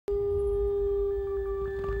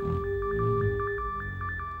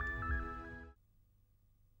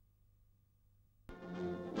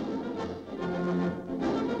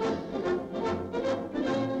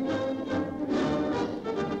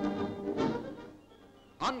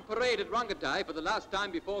On parade at Rongotai for the last time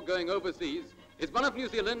before going overseas is one of New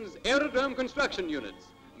Zealand's aerodrome construction units.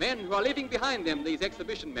 Men who are leaving behind them these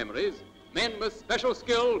exhibition memories, men with special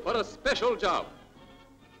skill for a special job.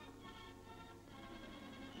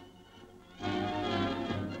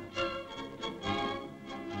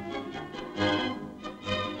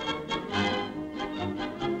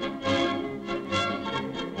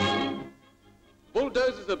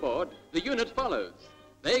 Bulldozers aboard, the unit follows.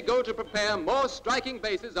 They go to prepare more striking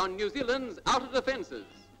bases on New Zealand's outer defences.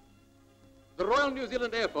 The Royal New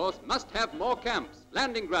Zealand Air Force must have more camps,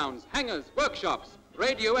 landing grounds, hangars, workshops,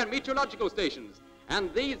 radio and meteorological stations.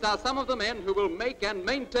 And these are some of the men who will make and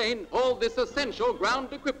maintain all this essential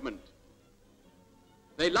ground equipment.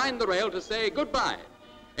 They line the rail to say goodbye.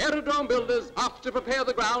 Aerodrome Builders off to prepare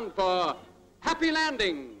the ground for happy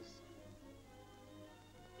landings.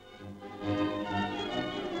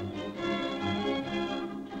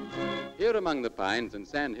 Here among the pines and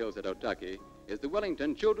sandhills at Otaki is the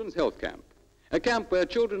Wellington Children's Health Camp, a camp where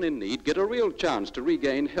children in need get a real chance to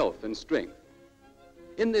regain health and strength.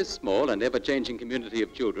 In this small and ever-changing community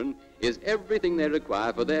of children is everything they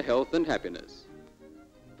require for their health and happiness.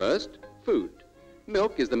 First, food.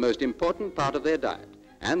 Milk is the most important part of their diet,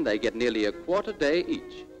 and they get nearly a quart a day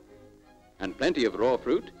each. And plenty of raw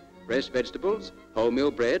fruit, fresh vegetables,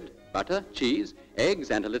 wholemeal bread, butter, cheese,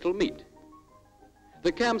 eggs, and a little meat.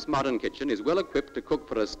 The camp's modern kitchen is well equipped to cook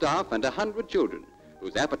for a staff and 100 children,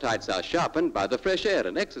 whose appetites are sharpened by the fresh air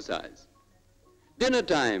and exercise. Dinner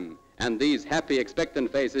time, and these happy,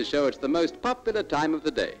 expectant faces show it's the most popular time of the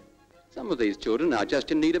day. Some of these children are just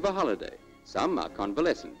in need of a holiday. Some are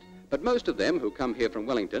convalescent, but most of them who come here from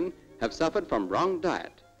Wellington have suffered from wrong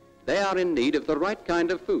diet. They are in need of the right kind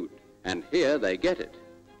of food, and here they get it.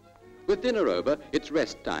 With dinner over, it's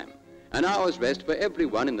rest time. An hour's rest for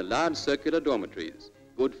everyone in the large circular dormitories.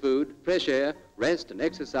 Good food, fresh air, rest and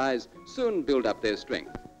exercise soon build up their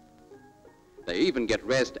strength. They even get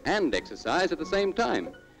rest and exercise at the same time.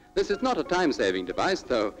 This is not a time-saving device,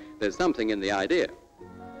 though there's something in the idea.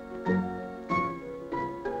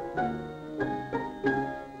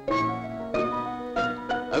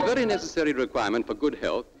 A very necessary requirement for good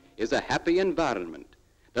health is a happy environment.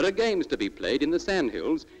 There are games to be played in the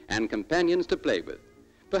sandhills and companions to play with.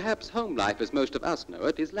 Perhaps home life, as most of us know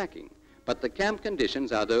it, is lacking, but the camp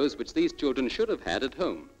conditions are those which these children should have had at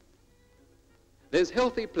home. There's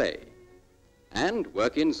healthy play and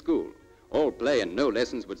work in school. All play and no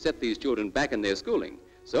lessons would set these children back in their schooling,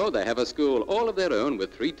 so they have a school all of their own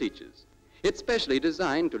with 3 teachers. It's specially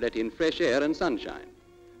designed to let in fresh air and sunshine.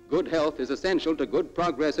 Good health is essential to good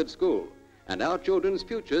progress at school, and our children's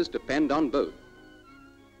futures depend on both.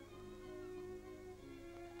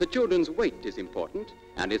 The children's weight is important,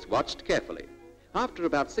 and it's watched carefully. After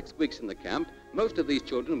about 6 weeks in the camp, most of these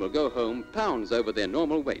children will go home pounds over their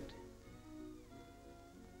normal weight.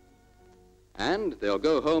 And they'll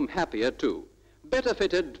go home happier too, better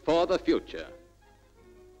fitted for the future.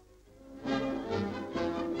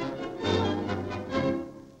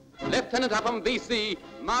 Lieutenant Upham, VC,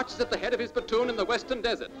 marches at the head of his platoon in the Western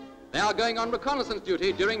Desert. They are going on reconnaissance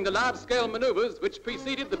duty during the large-scale maneuvers which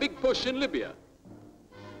preceded the big push in Libya.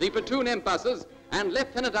 The platoon empasses, and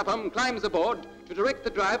Lieutenant Upham climbs aboard to direct the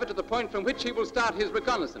driver to the point from which he will start his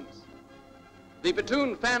reconnaissance. The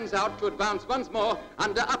platoon fans out to advance once more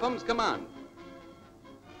under Upham's command.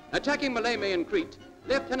 Attacking Maleme in Crete,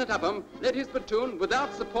 Lieutenant Upham led his platoon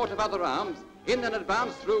without support of other arms in an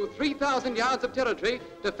advance through 3,000 yards of territory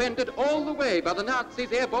defended all the way by the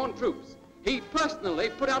Nazis' airborne troops. He personally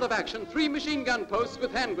put out of action 3 machine gun posts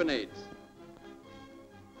with hand grenades.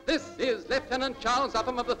 This is Lieutenant Charles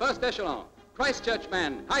Upham of the 1st Echelon, Christchurch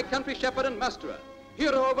man, high country shepherd and musterer,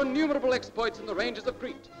 hero of innumerable exploits in the ranges of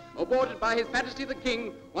Crete, awarded by His Majesty the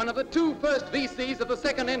King, one of the 2 first VCs of the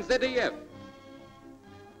 2nd NZEF.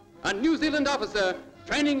 A New Zealand officer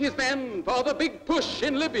training his men for the big push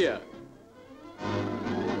in Libya.